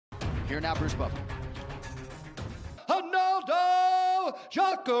Here now, Bruce Buffer. Ronaldo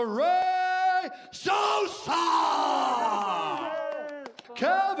Jacare Souza!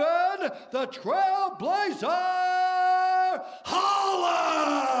 Kevin the Trailblazer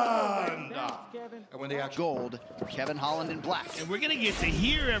Holland! And when they actually Gold, Kevin Holland in black. And we're going to get to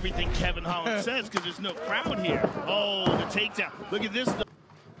hear everything Kevin Holland says because there's no crowd here. Oh, the takedown. Look at this.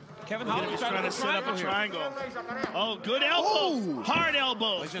 Kevin Holland is trying to set up a triangle. Oh, good elbow. Oh. Hard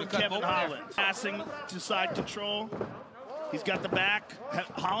elbows from Kevin Holland. Passing to side control. He's got the back.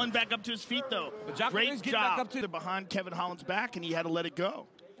 Holland back up to his feet, though. Great job. Up to behind Kevin Holland's back, and he had to let it go.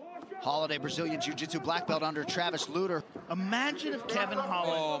 Holiday Brazilian Jiu-Jitsu black belt under Travis Luter. Imagine if Kevin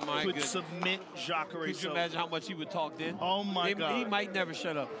Holland could submit Jacare Souza. Could you imagine how much he would talk then? Oh, my God. He might never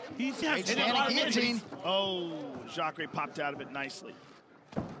shut up. He's standing guillotine. Oh, Jacare popped out of it nicely.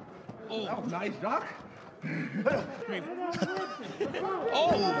 Oh, that was nice, Doc. I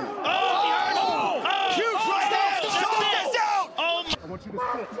want you to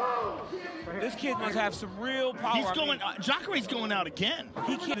sit. This kid must have some real power. He's going. Jacare's going out again.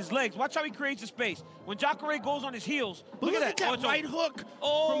 He can't his legs. Watch how he creates the space. When Jacare goes on his heels, look at that right hook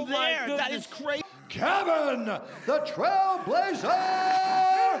from there. That is crazy. Kevin the Trailblazer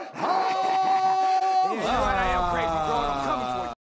Holland! I am crazy.